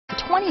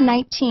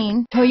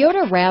2019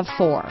 Toyota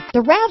RAV4.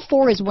 The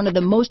RAV4 is one of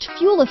the most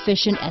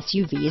fuel-efficient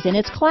SUVs in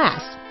its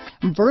class.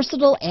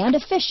 Versatile and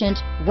efficient,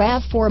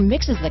 RAV4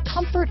 mixes the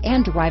comfort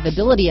and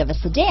drivability of a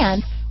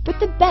sedan with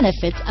the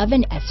benefits of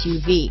an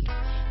SUV.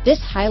 This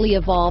highly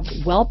evolved,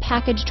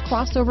 well-packaged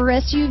crossover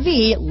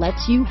SUV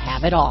lets you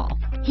have it all.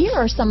 Here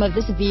are some of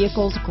this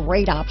vehicle's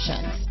great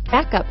options: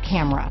 backup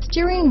camera,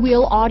 steering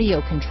wheel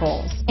audio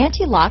controls,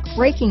 anti-lock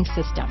braking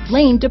system,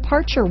 lane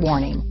departure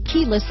warning,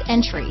 keyless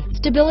entry,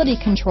 stability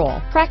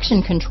control,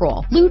 traction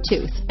control,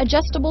 Bluetooth,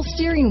 adjustable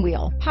steering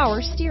wheel,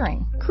 power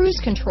steering, cruise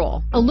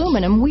control,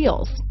 aluminum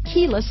wheels,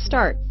 keyless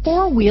start,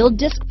 four-wheel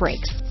disc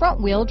brakes,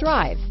 front-wheel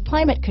drive,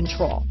 climate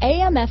control,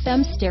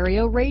 AM/FM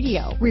stereo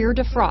radio, rear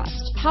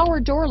defrost, power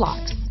door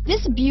locks.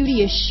 This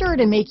beauty is sure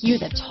to make you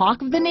the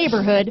talk of the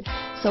neighborhood,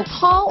 so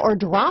call or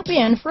drop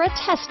in for a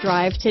test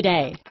drive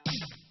today.